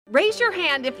Raise your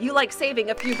hand if you like saving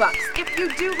a few bucks. If you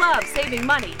do love saving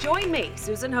money, join me,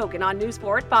 Susan Hogan, on News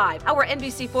 4 at 5. Our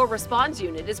NBC4 Response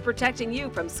Unit is protecting you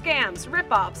from scams,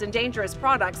 rip-offs, and dangerous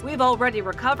products. We've already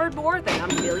recovered more than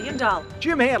 $1 million.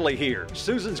 Jim Hadley here.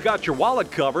 Susan's got your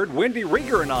wallet covered. Wendy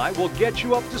Rieger and I will get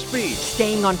you up to speed.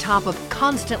 Staying on top of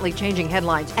constantly changing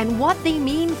headlines and what they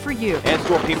mean for you. And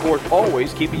Store People is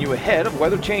always keeping you ahead of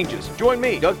weather changes. Join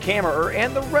me, Doug Kammerer,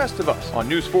 and the rest of us on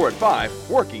News 4 at 5,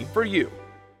 working for you.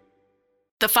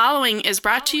 The following is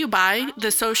brought to you by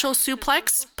the Social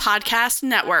Suplex Podcast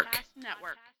Network.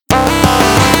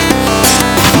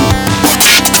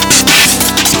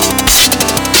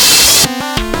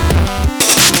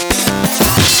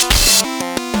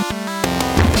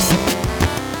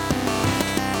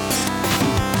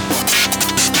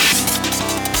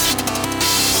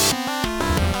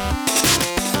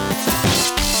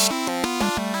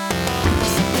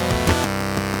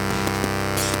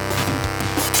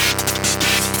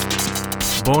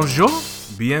 Bonjour,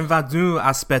 bienvenue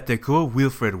à spectacle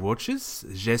Wilfred Watches.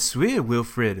 Je suis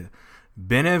Wilfred.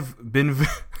 Bienvenue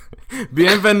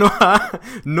à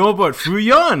Norbert.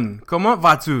 Feuillan, comment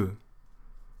vas-tu?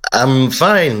 I'm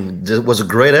fine. It was a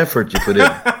great effort you put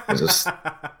in.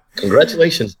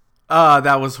 Congratulations.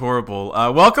 That was horrible.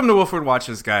 Welcome to Wilfred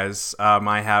Watches, guys.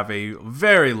 I have a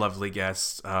very lovely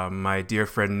guest, my dear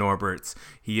friend Norbert.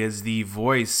 He is the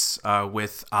voice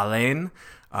with Alain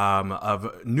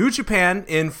of New Japan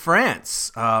in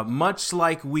France. Much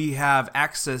like we have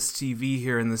Access TV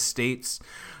here in the States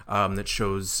that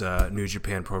shows New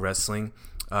Japan Pro Wrestling,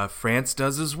 France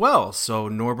does as well. So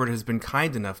Norbert has been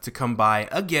kind enough to come by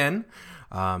again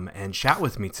and chat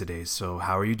with me today. So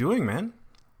how are you doing, man?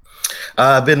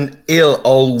 I've been ill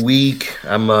all week.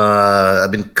 I've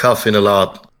been coughing a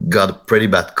lot. Got a pretty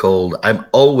bad cold. I'm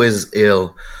always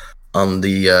ill on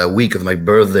the week of my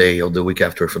birthday, or the week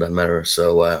after for that matter,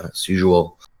 so as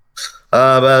usual.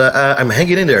 But I'm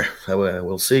hanging in there.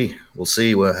 We'll see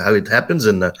how it happens,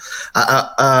 and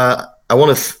I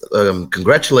want to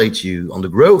congratulate you on the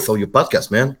growth of your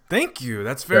podcast, man. Thank you.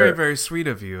 That's very, very sweet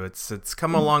of you. It's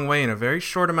come a long way in a very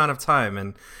short amount of time,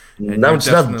 and now it's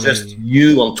not just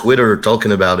you on Twitter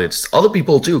talking about it. It's other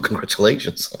people too.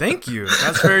 Congratulations. Thank you.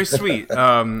 That's very sweet.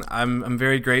 I'm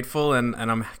very grateful, and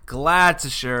I'm glad to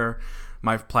share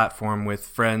my platform with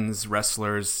friends,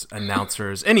 wrestlers,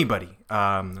 announcers, anybody.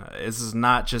 This is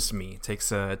not just me. It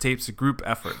takes a group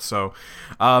effort. So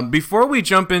before we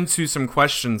jump into some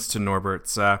questions to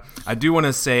Norbert, I do want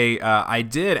to say I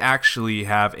did actually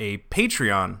have a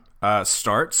Patreon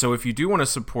start. So if you do want to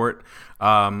support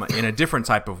in a different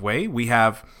type of way, we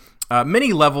have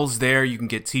many levels there. You can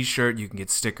get t-shirt, you can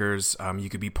get stickers, you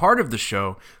could be part of the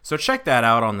show. So check that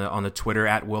out on the Twitter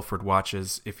at Wilfred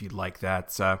Watches if you'd like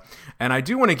that. And I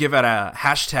do want to give out a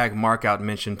hashtag markout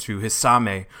mention to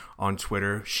Hisame on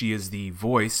Twitter. She is the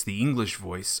voice, the English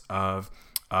voice of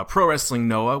Pro Wrestling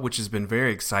Noah, which has been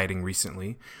very exciting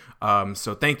recently.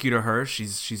 So thank you to her.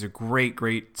 She's a great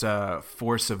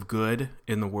force of good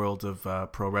in the world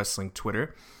of pro wrestling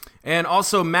Twitter. And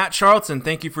also Matt Charlton,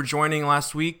 thank you for joining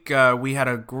last week. We had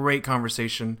a great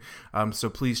conversation, so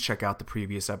please check out the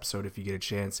previous episode if you get a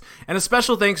chance. And a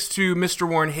special thanks to Mr.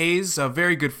 Warren Hayes, a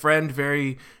very good friend,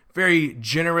 very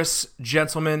generous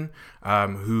gentleman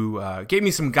who gave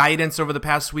me some guidance over the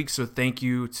past week, so thank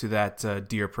you to that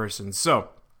dear person. So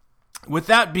with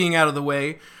that being out of the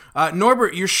way,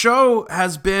 Norbert, your show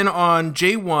has been on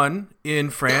J1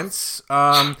 in France.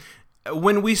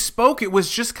 When we spoke, it was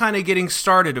just kind of getting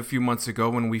started a few months ago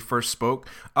when we first spoke.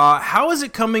 How is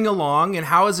it coming along, and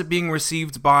how is it being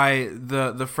received by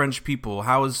the French people?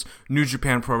 How is New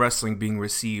Japan Pro Wrestling being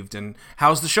received, and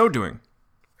how's the show doing?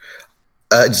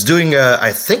 It's doing,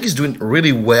 I think it's doing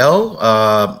really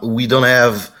well. We don't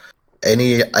have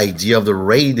any idea of the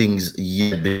ratings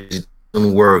yet. It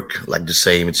doesn't work like the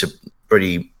same. It's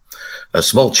a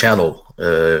small channel,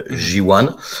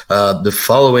 G1. The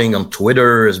following on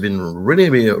Twitter has been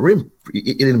really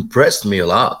it impressed me a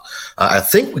lot. I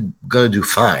think we're going to do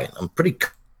fine. I'm pretty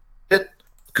confident,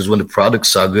 because when the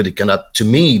products are good, it cannot, to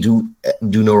me,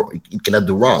 it cannot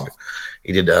do wrong.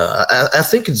 It did. I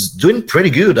think it's doing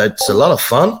pretty good. It's a lot of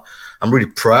fun. I'm really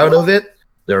proud of it.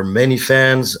 There are many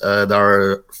fans that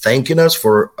are thanking us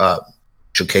for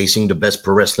showcasing the best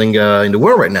pro wrestling in the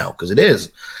world right now, because it is.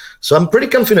 So I'm pretty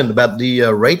confident about the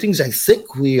ratings. I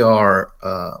think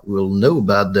we'll know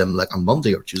about them like on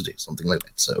Monday or Tuesday, something like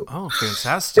that. So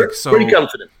fantastic! Pretty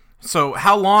confident. So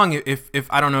how long, if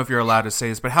I don't know if you're allowed to say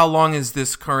this, but how long is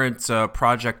this current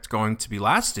project going to be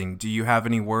lasting? Do you have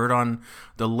any word on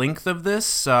the length of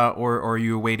this, or are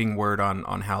you awaiting word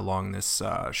on how long this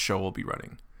show will be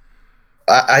running?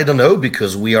 I don't know,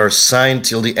 because we are signed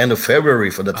till the end of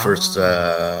February for that first.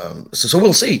 So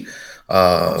we'll see.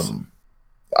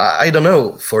 I don't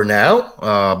know for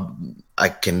now. I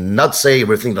cannot say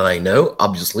everything that I know,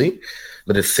 obviously.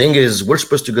 But the thing is, we're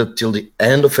supposed to go till the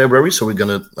end of February, so we're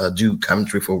going to do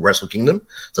commentary for Wrestle Kingdom.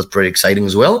 That's pretty exciting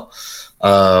as well.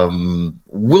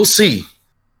 We'll see.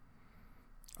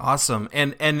 Awesome.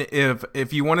 And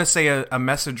if you want to say a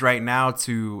message right now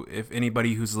to if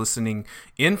anybody who's listening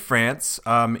in France,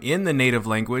 in the native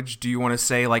language, do you want to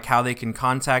say like how they can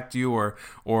contact you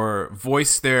or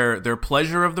voice their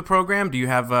pleasure of the program? Do you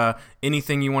have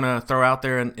anything you want to throw out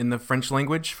there in the French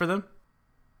language for them?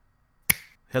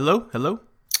 Hello? Hello,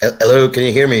 can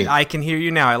you hear me? I can hear you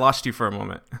now. I lost you for a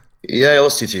moment. Yeah, I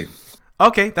lost you too.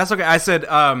 Okay, that's okay. I said,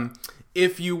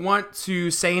 if you want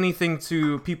to say anything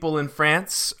to people in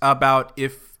France about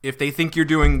if they think you're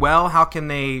doing well, how can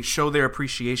they show their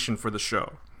appreciation for the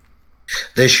show?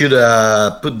 They should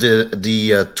put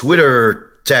the Twitter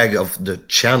tag of the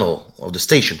channel of the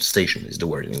station. Station is the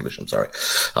word in English. I'm sorry.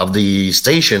 Of the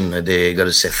station, they got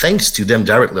to say thanks to them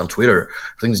directly on Twitter.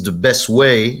 I think it's the best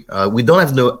way. We don't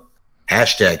have no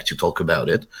hashtag to talk about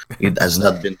it. It has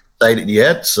not been decided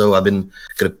yet, so I've been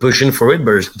kind of pushing for it,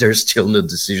 but there's still no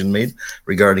decision made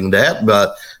regarding that.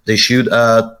 But they should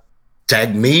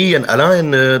tag me and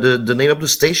Alain in the name of the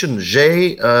station,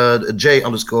 J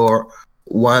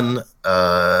 _1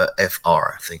 FR,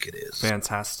 I think it is.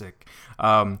 Fantastic.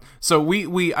 So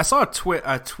I saw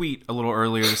a tweet a little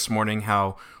earlier this morning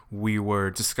how we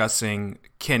were discussing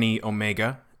Kenny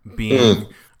Omega being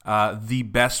the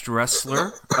best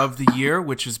wrestler of the year,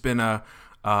 which has been a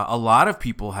lot of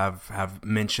people have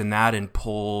mentioned that in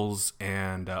polls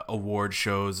and award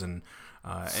shows, and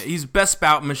he's best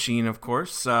bout machine, of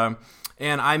course.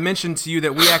 And I mentioned to you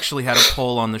that we actually had a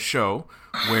poll on the show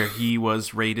where he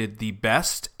was rated the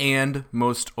best and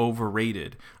most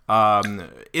overrated.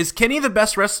 Is Kenny the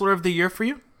best wrestler of the year for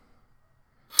you?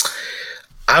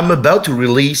 I'm about to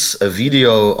release a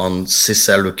video on C'est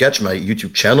ça le catch, my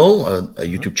YouTube channel, a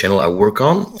YouTube channel I work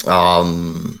on.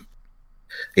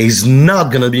 He's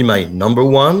not gonna be my number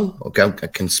one. Okay, I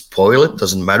can spoil it.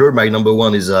 Doesn't matter. My number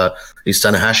one is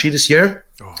Tanahashi this year.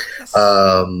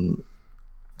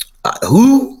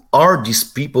 Who are these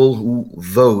people who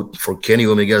vote for Kenny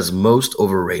Omega as most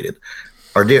overrated?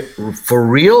 Are they for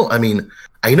real? I mean,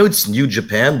 I know it's New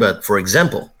Japan, but for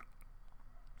example,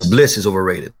 Bliss is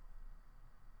overrated.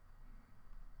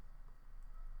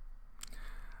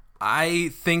 I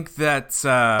think that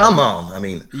come on. I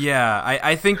mean, yeah,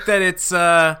 I think that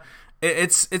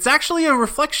it's actually a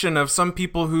reflection of some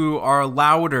people who are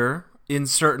louder in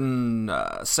certain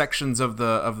sections of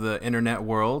the internet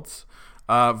world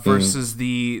versus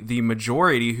the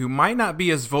majority who might not be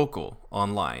as vocal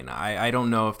online. I don't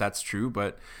know if that's true,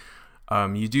 but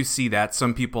you do see that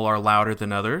some people are louder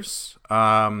than others,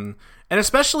 and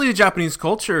especially the Japanese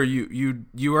culture.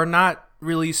 You are not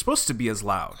really supposed to be as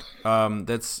loud.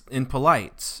 That's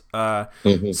impolite.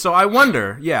 So I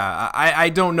wonder, I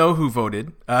don't know who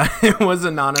voted. It was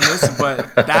anonymous,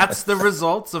 but that's the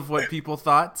results of what people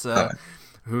thought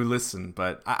who listened.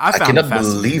 But I found cannot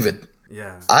believe it.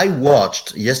 Yeah. I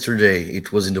watched yesterday,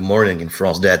 it was in the morning in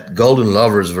France, that Golden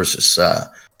Lovers versus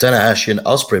Tanahashi and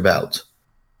Ospreay bout.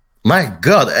 My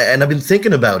God. And I've been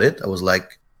thinking about it. I was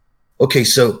like, okay,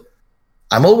 so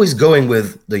I'm always going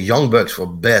with the Young Bucks for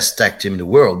best tag team in the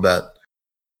world, but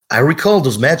I recall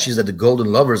those matches that the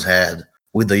Golden Lovers had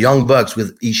with the Young Bucks,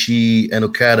 with Ishii and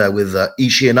Okada, with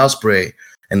Ishii and Ospreay,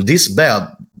 and this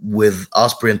bout with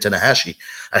Ospreay and Tanahashi.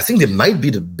 I think they might be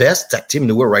the best tag team in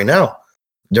the world right now.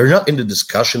 They're not in the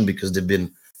discussion because they've been,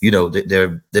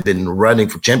 they've been running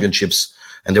for championships,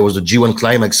 and there was the G1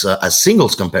 Climax as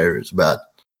singles competitors. But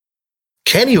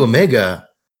Kenny Omega,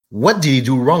 what did he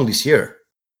do wrong this year?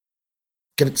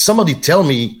 Can somebody tell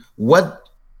me what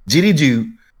did he do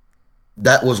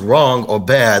that was wrong or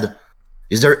bad?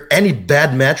 Is there any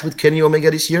bad match with Kenny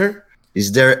Omega this year?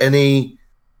 Is there any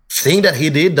thing that he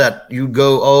did that you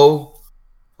go, oh,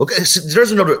 okay? So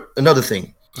there's another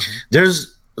thing. Mm-hmm.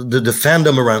 There's the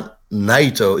fandom around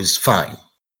Naito is fine.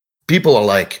 People are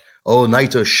like, oh,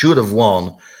 Naito should have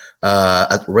won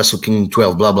at Wrestle Kingdom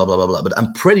 12, blah, blah, blah, blah, blah. But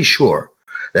I'm pretty sure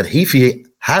that if he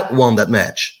had won that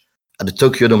match at the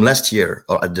Tokyo Dome last year,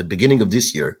 or at the beginning of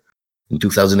this year, in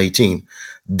 2018,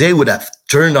 they would have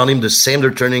turned on him the same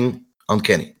they're turning on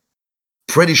Kenny.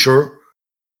 Pretty sure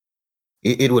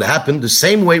it would happen the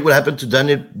same way it would happen to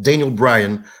Daniel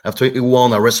Bryan after he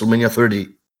won at WrestleMania 30.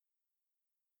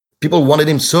 People wanted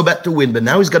him so bad to win, but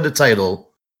now he's got the title.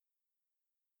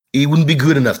 He wouldn't be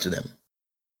good enough to them.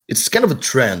 It's kind of a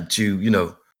trend to,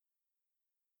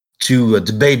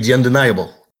 debate the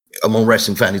undeniable. among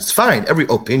wrestling fans. It's fine. Every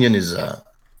opinion is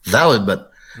valid,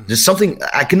 but there's something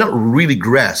I cannot really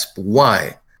grasp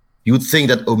why you would think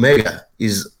that Omega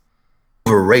is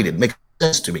overrated. Makes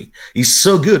sense to me. He's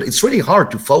so good. It's really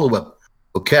hard to follow up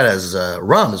Okada's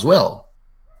run as well.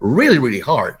 Really, really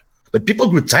hard. But people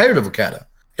grew tired of Okada,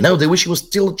 and now they wish he was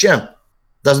still a champ.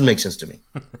 Doesn't make sense to me.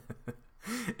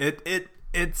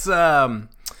 It's an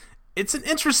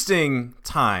interesting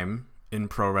time in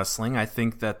pro wrestling. I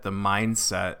think that the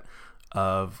mindset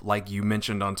of, like you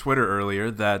mentioned on Twitter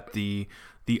earlier, that the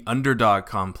underdog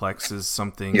complex is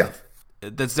something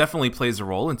that's definitely plays a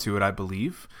role into it, I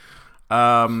believe.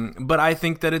 But I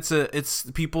think that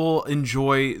it's people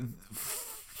enjoy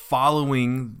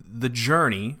following the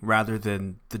journey rather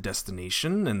than the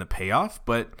destination and the payoff.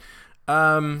 But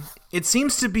it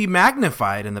seems to be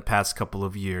magnified in the past couple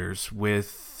of years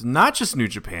with not just New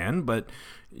Japan, but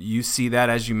you see that,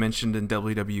 as you mentioned, in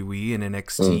WWE and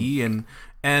NXT,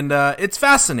 and it's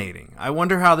fascinating. I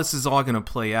wonder how this is all going to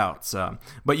play out.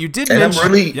 But you did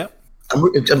mention...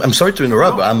 I'm sorry to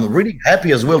interrupt, but I'm really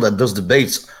happy as well that those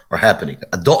debates are happening.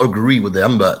 I don't agree with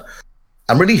them, but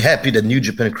I'm really happy that New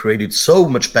Japan created so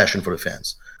much passion for the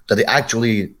fans that they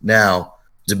actually now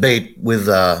debate with,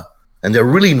 and they're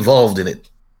really involved in it.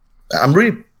 I'm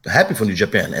really happy for New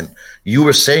Japan. And you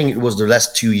were saying it was the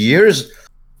last 2 years.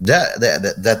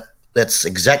 That's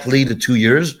exactly the 2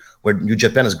 years where New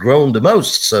Japan has grown the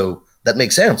most. So that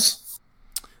makes sense.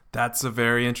 That's a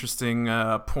very interesting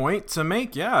point to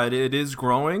make. Yeah, it is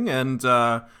growing, and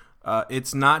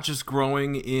it's not just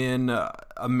growing in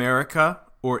America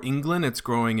or England. It's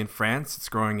growing in France. It's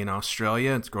growing in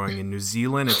Australia. It's growing in New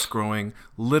Zealand. It's growing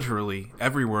literally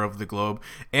everywhere of the globe.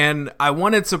 And I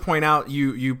wanted to point out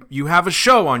you have a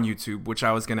show on YouTube, which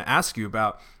I was going to ask you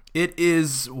about. It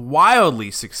is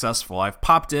wildly successful. I've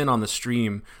popped in on the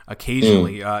stream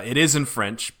occasionally. It is in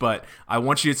French, but I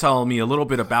want you to tell me a little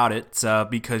bit about it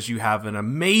because you have an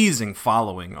amazing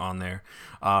following on there,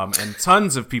 and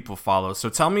tons of people follow. So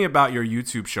tell me about your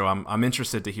YouTube show. I'm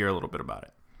interested to hear a little bit about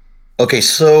it. Okay,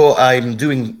 so I'm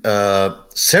doing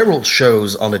several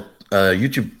shows on a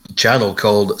YouTube channel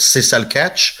called C'est ça le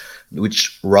catch,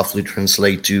 which roughly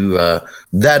translate to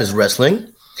that is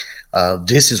wrestling,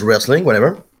 this is wrestling,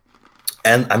 whatever.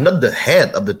 And I'm not the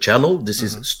head of the channel. This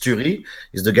is Sturi,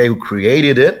 is the guy who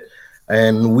created it.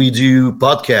 And we do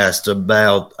podcasts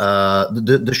about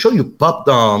the show you popped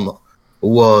on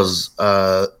was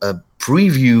a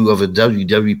preview of a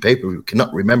WWE pay-per-view.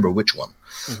 Cannot remember which one.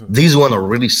 These one are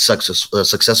really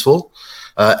successful.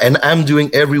 And I'm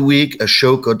doing every week a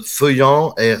show called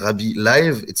Feuillan et Rabi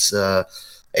Live. It's a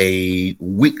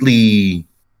weekly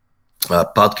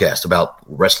podcast about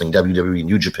wrestling, WWE,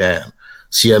 New Japan,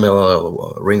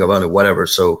 CML, Ring of Honor, whatever.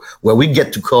 So where we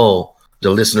get to call the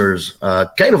listeners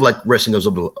kind of like Wrestling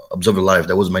Observer Live.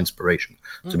 That was my inspiration,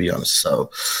 to be honest. So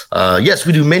yes,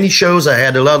 we do many shows. I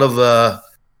had a lot of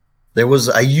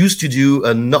I used to do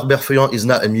a Norbert Feuillan is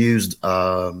not amused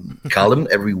column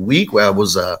every week where I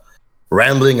was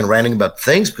rambling and ranting about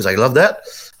things because I love that.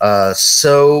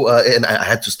 And I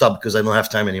had to stop because I don't have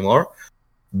time anymore.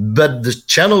 But the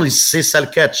channel is C'est ça le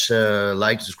catch.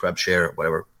 Like, subscribe, share,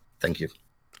 whatever. Thank you.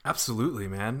 Absolutely,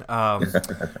 man.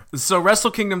 So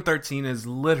Wrestle Kingdom 13 is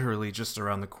literally just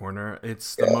around the corner.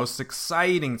 It's the most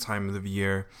exciting time of the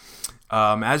year.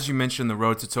 As you mentioned, the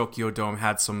Road to Tokyo Dome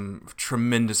had some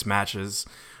tremendous matches.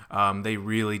 They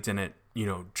really didn't,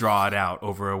 draw it out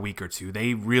over a week or two.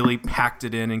 They really packed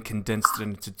it in and condensed it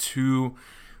into two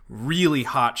really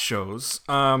hot shows.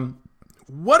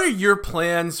 What are your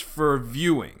plans for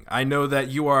viewing? I know that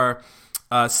you are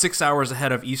 6 hours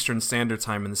ahead of Eastern Standard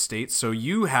Time in the States, so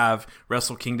you have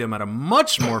Wrestle Kingdom at a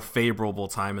much more favorable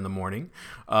time in the morning.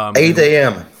 8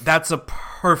 a.m. That's a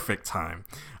perfect time.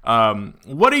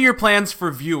 What are your plans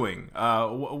for viewing?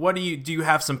 What do you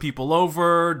have some people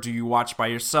over? Do you watch by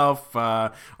yourself?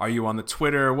 Are you on the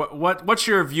Twitter? What's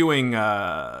your viewing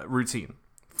routine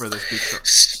for this big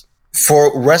show?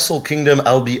 For Wrestle Kingdom,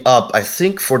 I'll be up, I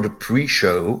think, for the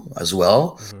pre-show as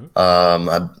well.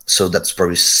 So that's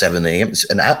probably 7 a.m. It's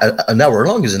an hour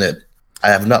long, isn't it? I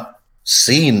have not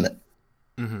seen.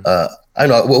 I don't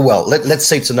know. Well, let's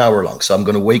say it's an hour long. So I'm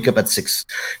going to wake up at 6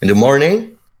 in the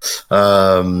morning.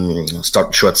 Start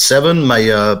the show at 7.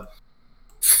 My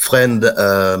friend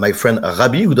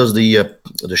Rabi, who does the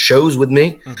shows with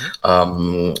me,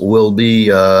 will be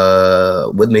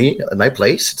with me at my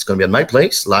place. It's going to be at my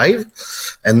place live,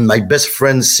 and my best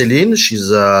friend Celine, she's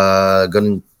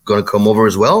going to come over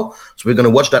as well. So we're going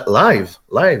to watch that live.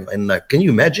 And can you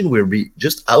imagine? We'll be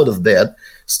just out of bed,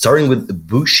 starting with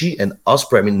Bushi and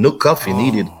Ospreay. I mean, no coffee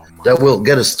needed. That will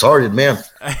get us started, man.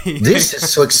 This is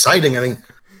so exciting. I mean,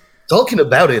 talking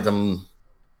about it, I'm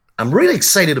really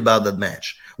excited about that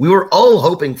match. We were all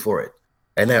hoping for it.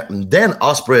 And then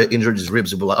Ospreay injured his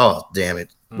ribs. We were like, oh, damn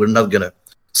it. We're not going to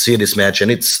see this match.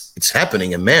 And it's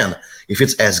happening. And man, if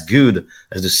it's as good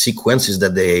as the sequences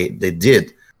that they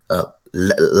did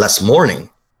last morning,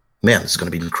 man, it's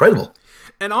going to be incredible.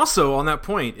 And also on that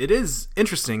point, it is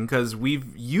interesting because we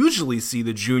usually see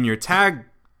the junior tag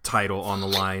title on the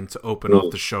line to open up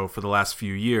the show for the last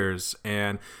few years.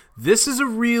 And this is a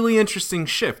really interesting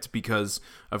shift because,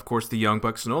 of course, the Young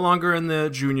Bucks no longer in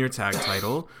the junior tag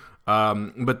title,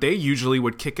 but they usually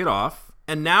would kick it off.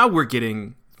 And now we're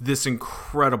getting this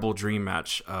incredible dream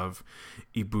match of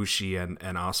Ibushi and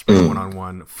Ospreay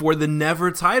one-on-one for the Never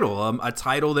title, a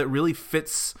title that really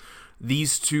fits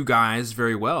these two guys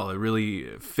very well. It really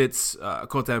fits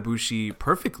Kota Ibushi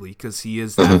perfectly because he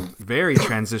is that very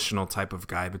transitional type of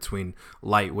guy between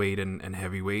lightweight and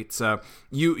heavyweight.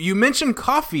 You mentioned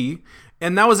coffee,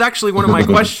 and that was actually one of my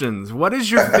questions. What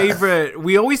is your favorite?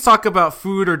 We always talk about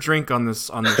food or drink on this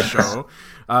show,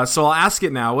 so I'll ask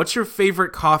it now. What's your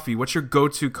favorite coffee? What's your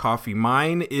go-to coffee?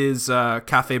 Mine is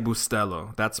Cafe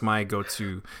Bustelo. That's my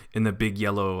go-to in the big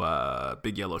yellow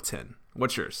tin.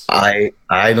 What's yours? I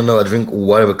don't know. I drink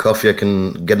whatever coffee I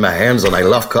can get my hands on. I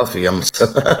love coffee. I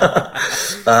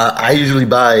usually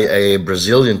buy a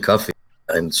Brazilian coffee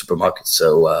in the supermarket,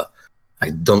 so I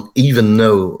don't even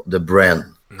know the brand.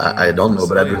 I don't know,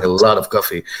 but I drink a lot of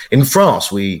coffee. In France,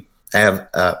 we have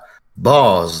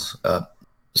bars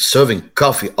serving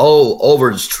coffee all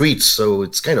over the streets, so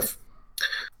it's kind of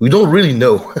we don't really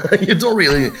know. You don't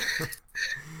really.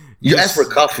 You ask for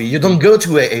coffee. You don't go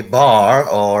to a bar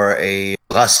or a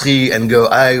brasserie and go,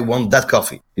 I want that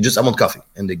coffee. You just, I want coffee.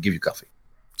 And they give you coffee.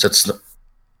 So it's not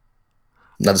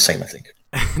the same, I think.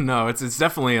 No, it's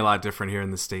definitely a lot different here in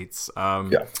the States. We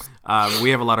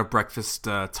have a lot of breakfast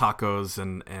tacos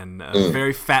and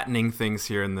very fattening things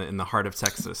here in the heart of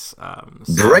Texas.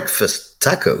 Breakfast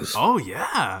tacos? Oh,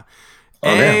 yeah.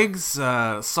 Eggs,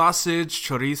 sausage,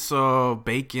 chorizo,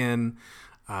 bacon.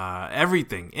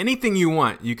 Anything you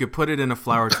want, you could put it in a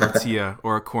flour tortilla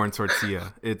or a corn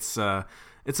tortilla. It's a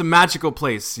magical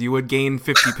place. You would gain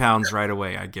 50 pounds right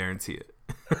away, I guarantee it.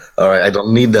 All right, I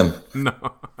don't need them. No,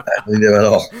 I don't need them at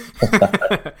all.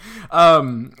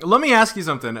 Let me ask you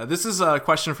something. This is a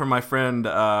question from my friend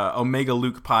Omega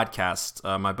Luke podcast.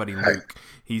 My buddy Luke.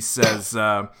 He says,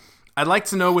 I'd like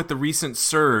to know with the recent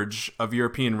surge of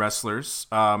European wrestlers,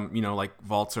 like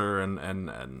Walter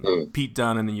and Pete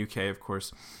Dunne in the UK, of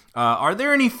course. Are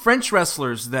there any French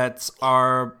wrestlers that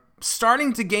are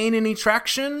starting to gain any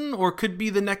traction or could be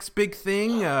the next big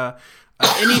thing?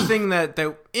 Anything that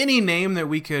any name that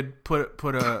we could put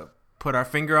our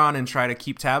finger on and try to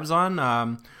keep tabs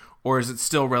on? Or is it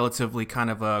still relatively kind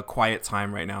of a quiet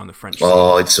time right now in the French scene?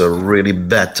 Oh, it's a really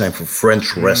bad time for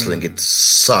French wrestling. It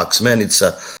sucks, man. It's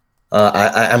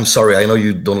I'm sorry. I know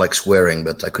you don't like swearing,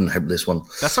 but I couldn't help this one.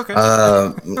 That's okay.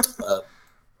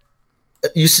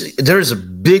 You see, there is a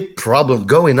big problem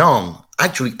going on,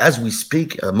 actually, as we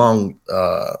speak, among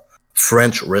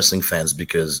French wrestling fans,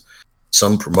 because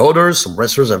some promoters, some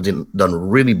wrestlers have done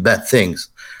really bad things.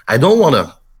 I don't want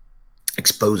to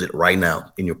expose it right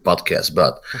now in your podcast,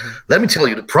 but let me tell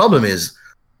you, the problem is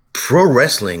pro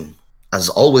wrestling has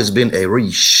always been a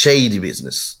really shady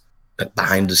business, like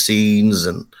behind the scenes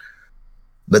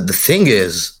But the thing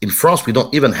is, in France, we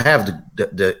don't even have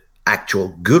the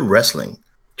actual good wrestling.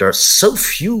 There are so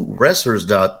few wrestlers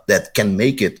that can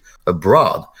make it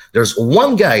abroad. There's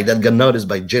one guy that got noticed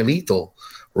by Jay Lethal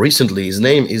recently. His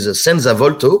name is Senza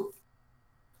Volto.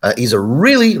 He's a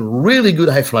really, really good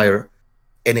high flyer,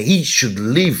 and he should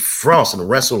leave France and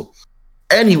wrestle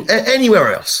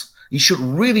anywhere else. He should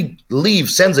really leave.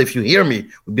 Senza, if you hear me,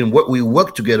 we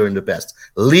worked together in the past.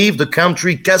 Leave the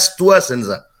country, casse-toi,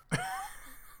 Senza.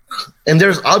 And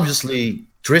there's obviously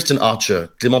Tristan Archer,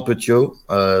 Clément Petiot,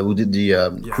 who did the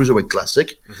Cruiserweight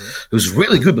Classic, who's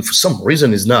really good, but for some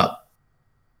reason is not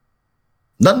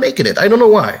making it. I don't know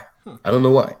why.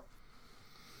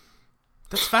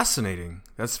 That's fascinating.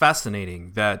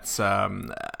 That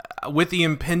with the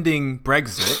impending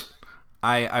Brexit,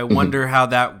 I wonder how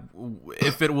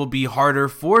if it will be harder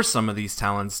for some of these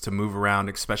talents to move around,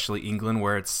 especially England,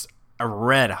 where it's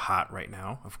red hot right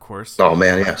now, of course. Oh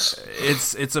man, yes.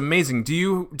 It's amazing. Do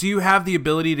you have the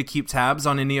ability to keep tabs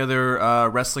on any other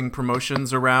wrestling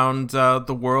promotions around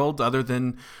the world other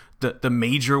than the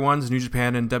major ones, New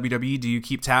Japan and WWE? Do you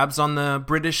keep tabs on the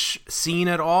British scene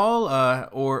at all,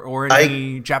 or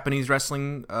any Japanese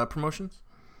wrestling promotions?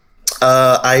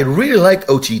 I really like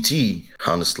OTT,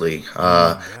 honestly.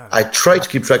 I try to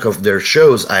keep track of their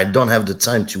shows. I don't have the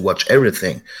time to watch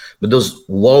everything. But those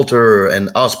Walter and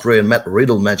Ospreay and Matt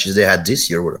Riddle matches they had this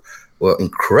year were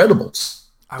incredible.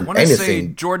 I want to say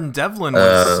Jordan Devlin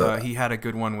was he had a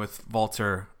good one with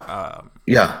Walter.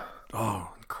 Yeah. Oh,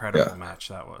 incredible match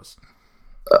that was.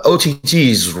 OTT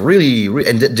is really,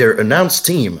 and their announced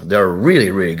team, they're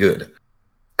really, really good.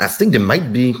 I think they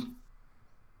might be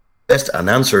best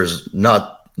announcers,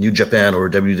 not New Japan or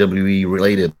WWE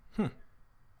related. I'll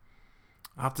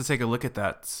have to take a look at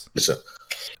that. So,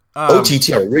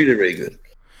 OTT are really, really good.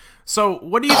 So,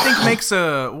 what do you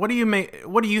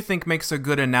think makes a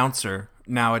good announcer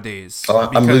nowadays?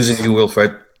 I'm losing you,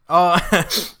 Wilfred. Oh,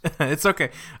 it's okay.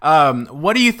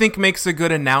 What do you think makes a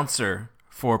good announcer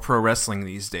for pro wrestling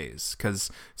these days? Because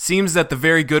seems that the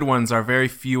very good ones are very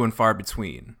few and far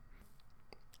between.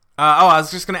 I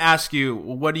was just going to ask you,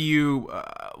 what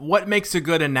makes a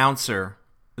good announcer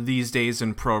these days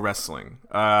in pro wrestling?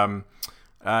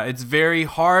 It's very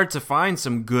hard to find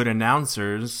some good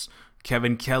announcers.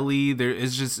 Kevin Kelly,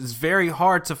 it's very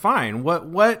hard to find.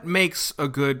 What makes a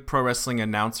good pro wrestling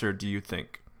announcer, do you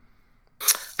think?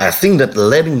 I think that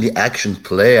letting the action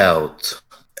play out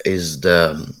is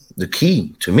the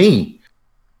key to me.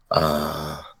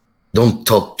 Don't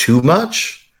talk too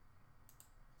much.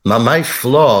 My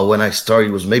flaw when I started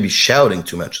was maybe shouting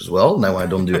too much as well. Now I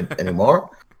don't do it anymore.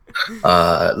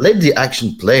 Let the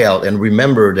action play out and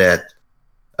remember that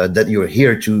you're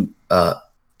here to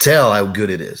tell how good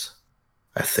it is,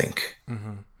 I think.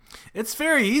 Mm-hmm. It's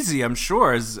very easy, I'm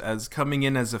sure. As coming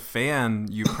in as a fan,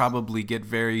 you probably get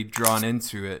very drawn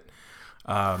into it.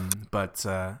 But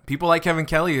people like Kevin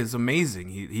Kelly is amazing.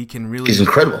 He can really... He's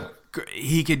incredible.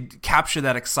 He could capture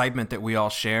that excitement that we all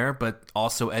share, but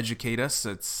also educate us.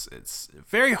 It's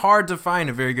very hard to find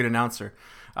a very good announcer.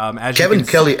 Kevin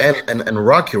Kelly and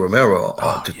Rocky Romero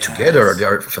together, they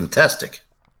are fantastic.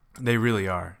 They really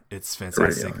are. It's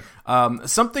fantastic. Really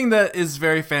something that is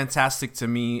very fantastic to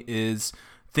me is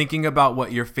thinking about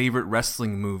what your favorite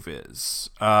wrestling move is.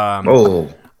 I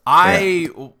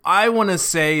want to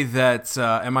say that,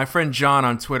 and my friend John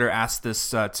on Twitter asked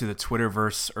this to the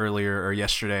Twitterverse earlier or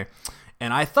yesterday,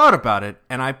 and I thought about it,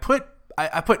 and I put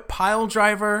pile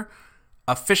driver,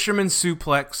 a fisherman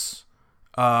suplex,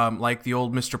 like the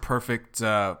old Mr. Perfect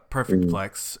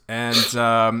Plex, and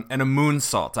a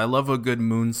moonsault. I love a good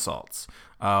moonsault.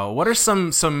 What are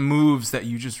some moves that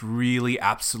you just really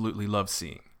absolutely love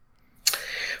seeing?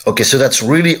 Okay, so that's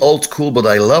really old school, but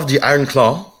I love the Iron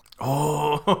Claw.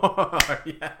 Oh,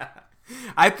 yeah.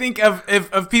 I think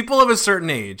of people of a certain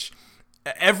age,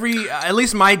 at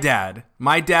least my dad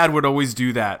would always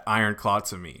do that Iron Claw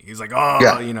to me. He's like,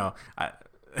 because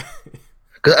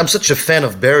I'm such a fan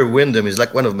of Barry Windham. He's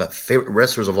like one of my favorite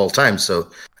wrestlers of all time. So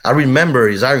I remember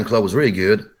his Iron Claw was really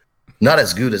good. Not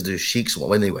as good as the Sheik's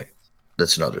one. Anyway,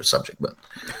 that's another subject. But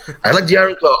I like the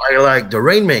Iron Claw. I like the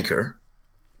Rainmaker.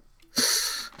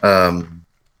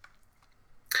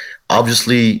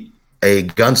 Obviously, a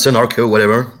Gunston, Arco,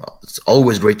 whatever. It's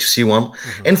always great to see one.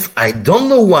 Mm-hmm. And I don't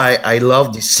know why I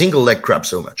love the single leg crab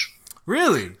so much.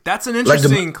 Really? That's an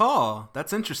interesting call.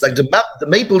 That's interesting. Like the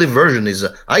Maple Leaf version is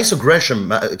Iso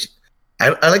Gresham. I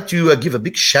like to give a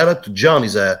big shout out to John.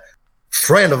 He's a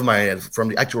friend of mine from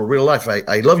the actual real life.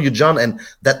 I love you, John. And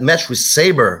that match with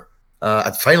Sabre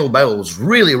at Final Battle was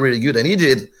really, really good. And he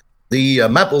did the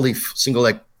Maple Leaf single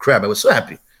leg crab. I was so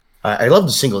happy. I love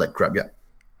the single leg crab, yeah.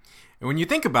 And when you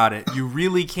think about it, you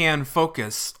really can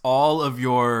focus all of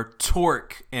your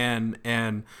torque and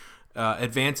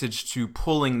advantage to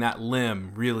pulling that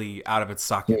limb really out of its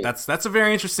socket. That's a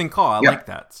very interesting call. I like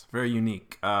that. It's very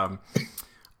unique. So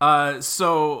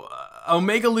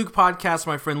Omega Luke Podcast,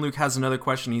 my friend Luke has another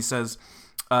question. He says,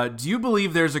 do you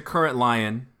believe there's a current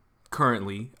lion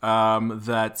currently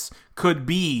that could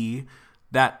be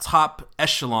that top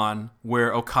echelon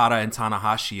where Okada and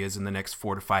Tanahashi is in the next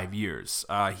 4 to 5 years?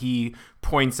 He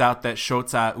points out that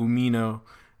Shota Umino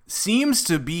seems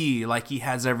to be like he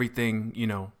has everything,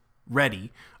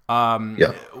 ready.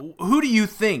 Who do you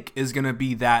think is going to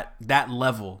be that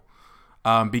level?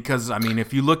 Because, I mean,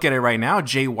 if you look at it right now,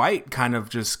 Jay White kind of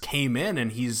just came in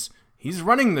and he's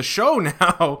running the show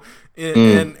now.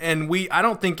 And I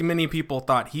don't think many people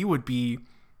thought he would be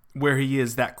where he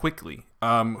is that quickly.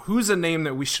 Who's a name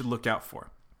that we should look out for?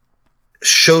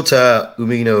 Shota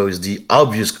Umino is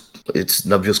it's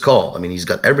an obvious call. I mean, he's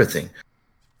got everything.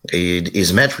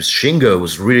 His match with Shingo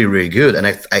was really, really good. And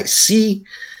I see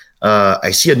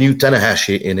a new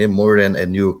Tanahashi in him more than a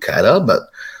new Okada, but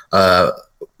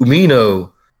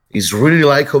Umino is really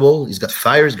likable. He's got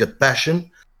fire, he's got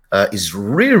passion. He's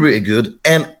really, really good.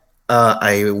 And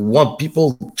I want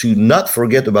people to not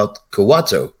forget about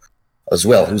Kawato as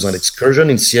well, who's on excursion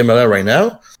in CMLL right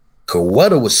now.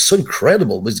 Kawato was so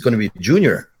incredible, but he's going to be a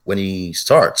junior when he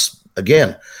starts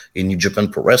again in New Japan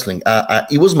Pro Wrestling.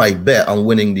 It was my bet on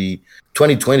winning the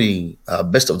 2020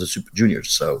 Best of the Super Juniors.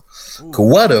 So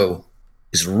Kawato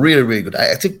is really, really good.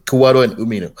 I think Kawato and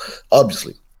Umino,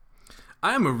 obviously.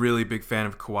 I am a really big fan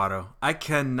of Kawato. I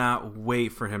cannot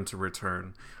wait for him to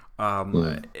return.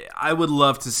 I would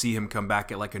love to see him come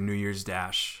back at like a New Year's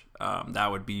Dash.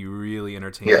 That would be really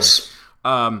entertaining. Yes.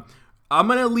 I'm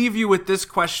going to leave you with this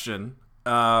question.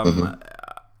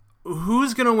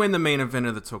 Who's going to win the main event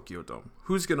of the Tokyo Dome?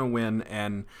 Who's going to win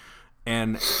and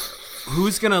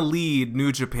who's going to lead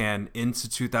New Japan into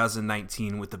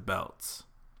 2019 with the belts?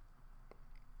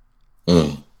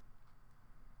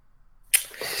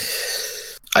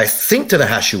 I think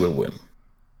Tanahashi will win.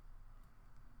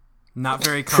 Not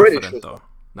very confident, though.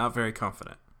 Not very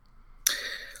confident.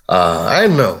 I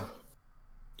know.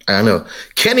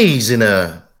 Kenny's in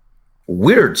a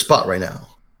weird spot right now.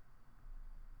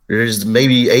 There's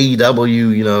maybe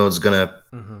AEW, is going to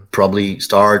probably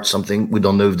start something. We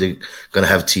don't know if they're going to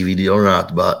have TV deal or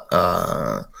not, but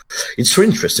it's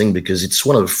really interesting because it's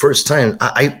one of the first time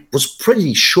I was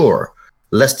pretty sure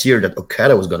last year that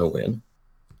Okada was going to win.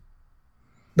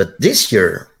 But this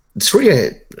year, it's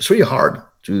really hard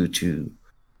to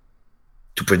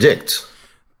predict.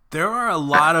 There are a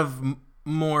lot of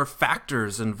more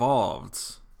factors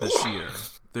involved this year.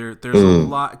 There's a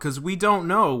lot because we don't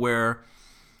know where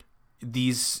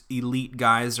these elite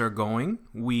guys are going.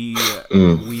 We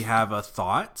have a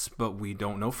thought, but we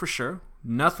don't know for sure.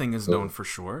 Nothing is known for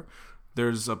sure.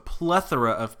 There's a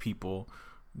plethora of people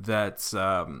that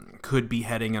could be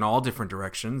heading in all different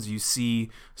directions. You see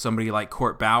somebody like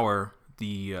Court Bauer,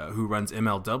 who runs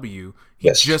MLW.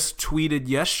 He just tweeted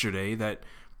yesterday that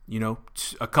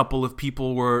a couple of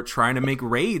people were trying to make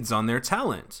raids on their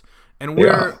talent, and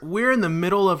we're in the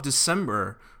middle of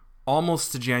December,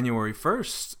 almost to January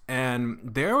 1st, and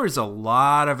there is a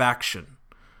lot of action.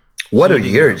 What a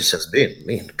year this has been! I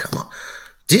mean, come on,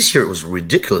 this year was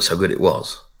ridiculous how good it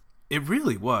was. It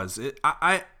really was.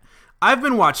 I've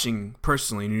been watching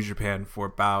personally New Japan for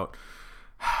about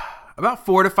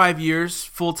 4 to 5 years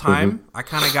full time. I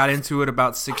kind of got into it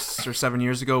about 6 or 7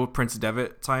 years ago with Prince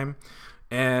Devitt time.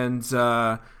 And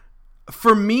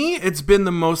for me, it's been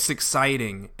the most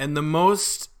exciting and the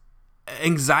most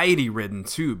anxiety ridden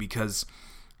too, because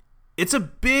it's a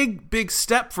big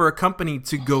step for a company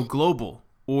to go global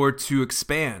or to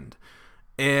expand.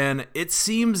 And it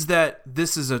seems that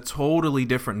this is a totally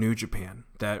different New Japan,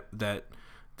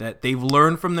 that they've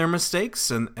learned from their mistakes.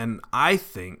 And I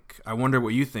wonder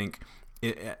what you think.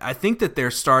 I think that they're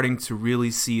starting to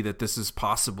really see that this is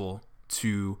possible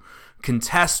to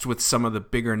contest with some of the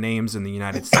bigger names in the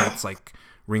United States, like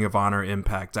Ring of Honor,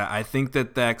 Impact. I think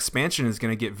that the expansion is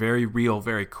going to get very real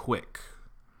very quick.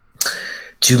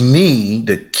 To me,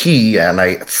 the key, and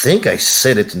I think I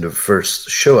said it in the first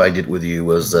show I did with you,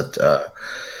 was that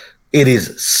it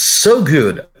is so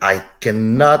good. I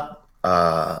cannot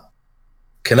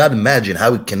imagine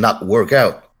how it cannot work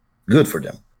out good for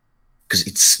them, because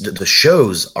the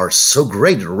shows are so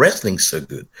great, the wrestling's so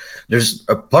good. There's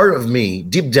a part of me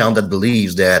deep down that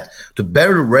believes that the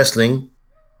better wrestling,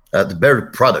 the better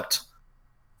product.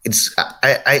 It's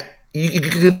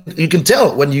you can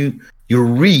tell when you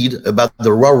read about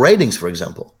the Raw ratings, for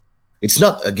example. It's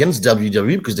not against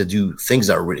WWE because they do things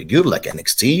that are really good, like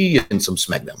NXT and some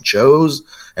SmackDown shows,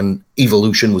 and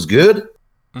Evolution was good.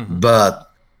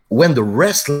 But when the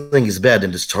wrestling is bad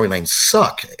and the storylines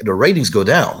suck, the ratings go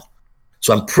down.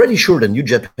 So I'm pretty sure that New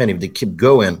Japan, if they keep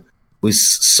going with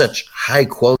such high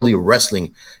quality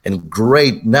wrestling and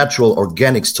great natural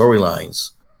organic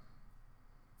storylines,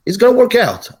 it's going to work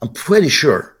out. I'm pretty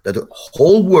sure that the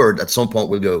whole world at some point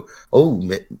will go, oh,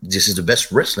 this is the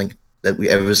best wrestling that we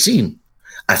ever seen.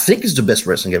 I think it's the best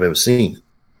wrestling I've ever seen.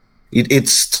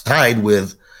 It's tied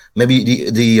with maybe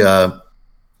the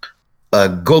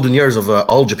golden years of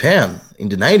All Japan in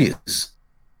the 90s.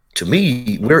 To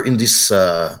me, we're in this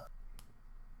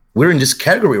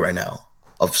category right now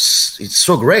of it's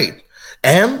so great.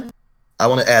 And I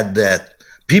want to add that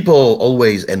people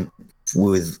always, and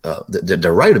with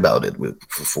they're right about it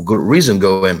for good reason,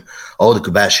 going, oh, the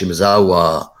Kobashi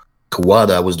Misawa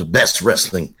Kawada was the best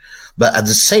wrestling. But at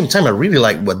the same time, I really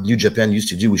like what New Japan used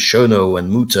to do with Shono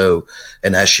and Muto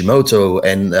and Hashimoto,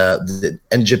 and the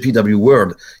NJPW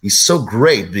world is so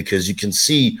great because you can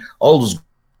see all those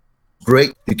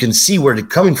great, you can see where they're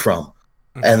coming from.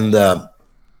 And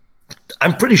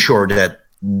I'm pretty sure that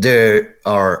they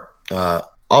are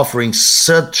offering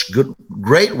such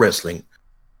great wrestling.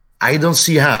 I don't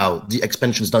see how the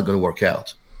expansion is not going to work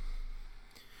out.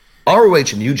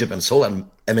 ROH in New Japan Soul and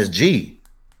MSG,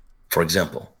 for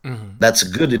example, that's a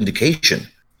good indication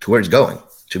to where it's going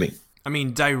to me. I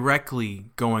mean, directly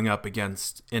going up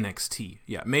against NXT.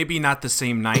 Yeah, maybe not the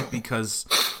same night because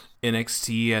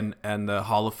NXT and the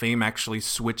Hall of Fame actually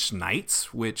switched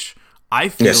nights, which I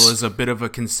feel is a bit of a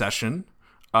concession.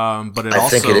 But I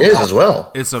think it is as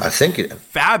well. It's a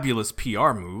fabulous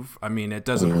PR move. I mean, it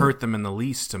doesn't hurt them in the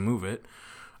least to move it.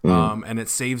 And it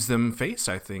saves them face,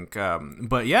 I think.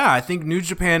 But yeah, I think New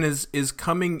Japan is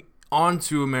coming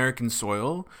onto American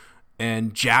soil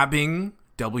and jabbing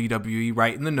WWE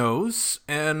right in the nose,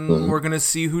 and we're gonna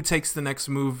see who takes the next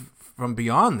move from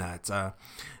beyond that.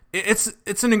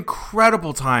 It's an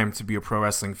incredible time to be a pro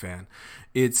wrestling fan.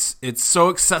 It's so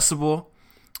accessible.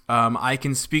 I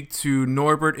can speak to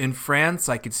Norbert in France.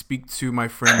 I could speak to my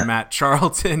friend Matt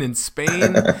Charlton in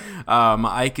Spain.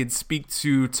 I could speak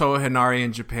to Toa Hinari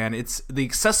in Japan. It's the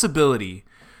accessibility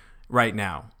right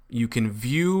now. You can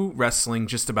view wrestling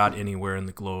just about anywhere in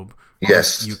the globe.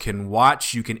 Yes. You can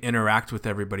watch. You can interact with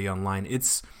everybody online.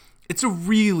 It's a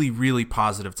really, really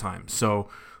positive time. So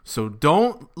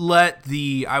don't let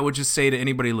I would just say to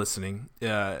anybody listening,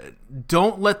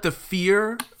 don't let the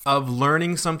fear of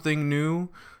learning something new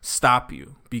stop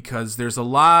you, because there's a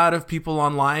lot of people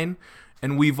online,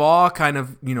 and we've all kind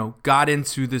of, got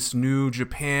into this New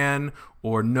Japan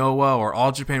or Noah or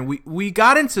All Japan. We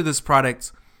got into this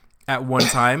product at one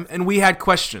time, and we had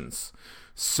questions.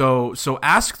 So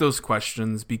ask those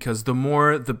questions, because the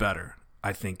more the better,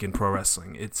 I think, in pro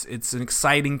wrestling. It's an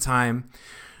exciting time,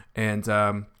 and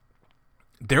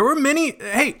there were many.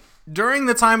 Hey, during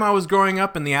the time I was growing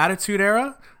up in the Attitude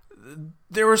Era,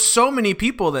 there were so many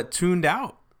people that tuned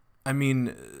out. I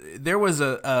mean, there was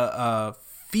a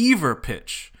fever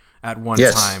pitch at one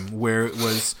time where it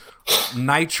was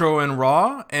Nitro and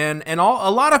Raw, and a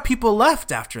lot of people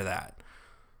left after that.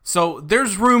 So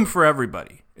there's room for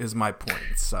everybody, is my point.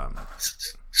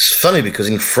 It's funny because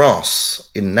in France,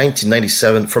 in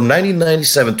 1997, from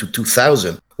 1997 to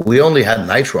 2000, we only had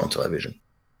Nitro on television.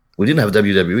 We didn't have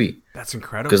WWE. That's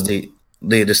incredible. Because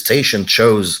the station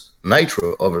chose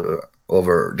Nitro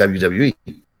over WWE.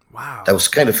 Wow. That was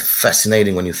kind of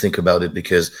fascinating when you think about it,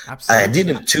 because I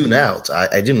didn't tune out.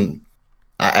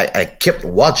 I kept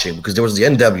watching because there was the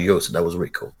NWO, so that was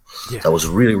really cool. Yeah. That was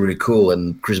really, really cool.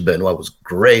 And Chris Benoit was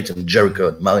great, and Jericho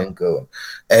and Malenko and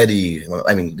Eddie.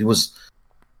 I mean, it was.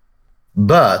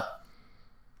 But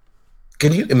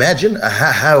can you imagine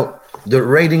how the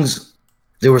ratings,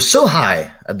 they were so high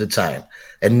at the time,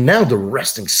 and now the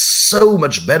wrestling's so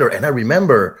much better. And I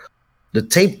remember the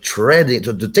tape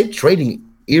trading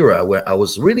era where I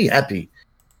was really happy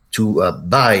to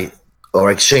buy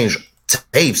or exchange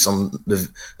tapes on the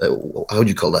how do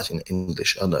you call that in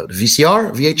English? On the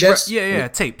VCR, VHS? Yeah,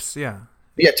 tapes. Yeah,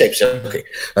 tapes. Okay,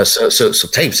 so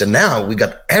tapes, and now we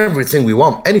got everything we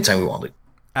want anytime we want it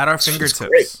at our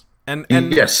fingertips, and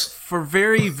yes, for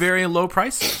very, very low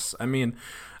prices. I mean,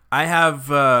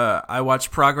 I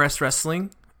watch Progress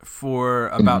Wrestling for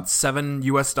about $7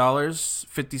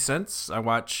 50 I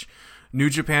watch New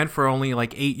Japan for only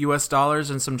like $8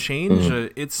 and some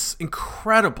change. It's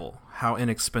incredible how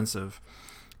inexpensive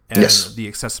and the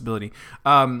accessibility.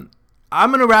 I'm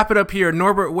going to wrap it up here.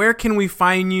 Norbert, where can we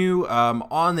find you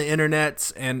on the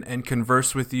internet and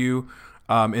converse with you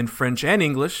in French and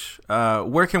English?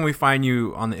 Where can we find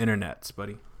you on the internet,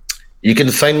 buddy? You can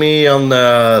find me on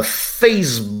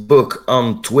Facebook,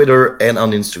 on Twitter, and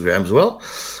on Instagram as well.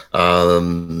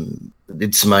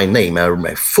 It's my name.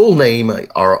 My full name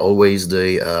are always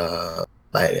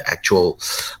my actual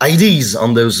IDs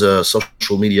on those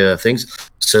social media things.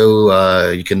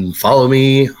 So you can follow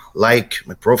me, like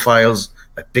my profiles,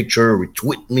 my picture,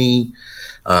 retweet me,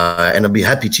 and I'll be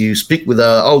happy to speak with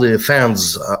all the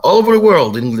fans all over the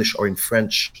world, in English or in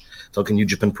French, talking New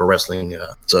Japan Pro Wrestling.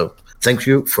 So thank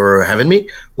you for having me.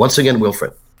 Once again,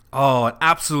 Wilfred. Oh, an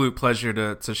absolute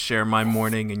pleasure to share my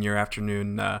morning and your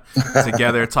afternoon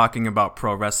together talking about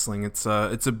pro wrestling. It's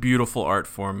a beautiful art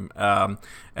form, and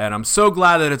I'm so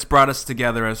glad that it's brought us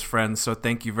together as friends. So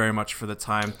thank you very much for the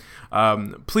time.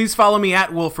 Please follow me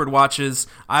at Wilfred Watches.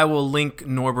 I will link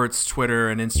Norbert's Twitter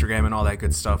and Instagram and all that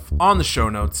good stuff on the show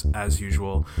notes as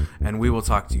usual, and we will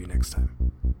talk to you next time.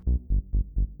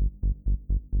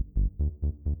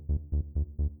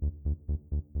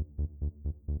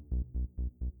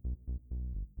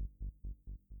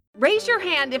 Raise your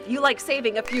hand if you like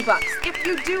saving a few bucks. If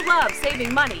you do love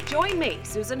saving money, join me,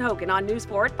 Susan Hogan, on News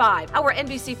 4 at 5. Our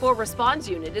NBC4 Response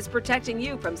Unit is protecting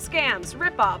you from scams,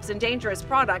 rip-offs, and dangerous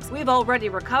products. We've already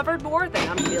recovered more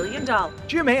than $1 million.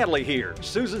 Jim Hadley here.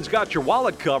 Susan's got your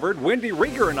wallet covered. Wendy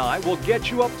Rieger and I will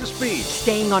get you up to speed.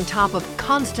 Staying on top of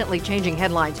constantly changing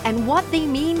headlines and what they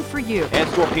mean for you. And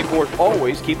Store People is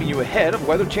always keeping you ahead of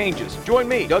weather changes. Join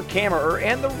me, Doug Kammerer,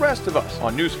 and the rest of us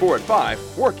on News 4 at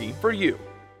 5, working for you.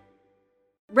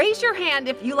 Raise your hand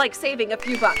if you like saving a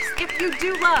few bucks. If you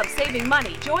do love saving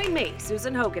money, join me,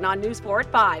 Susan Hogan, on News 4 at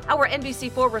 5. Our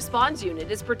NBC4 Response Unit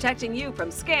is protecting you from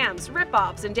scams,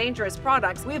 rip-offs, and dangerous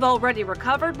products. We've already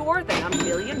recovered more than $1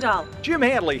 million. Jim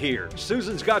Hadley here.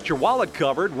 Susan's got your wallet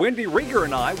covered. Wendy Rieger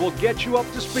and I will get you up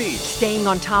to speed. Staying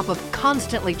on top of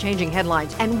constantly changing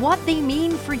headlines and what they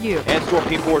mean for you. And Store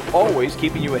People is always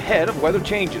keeping you ahead of weather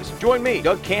changes. Join me,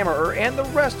 Doug Kammerer, and the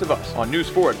rest of us on News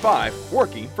 4 at 5,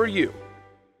 working for you.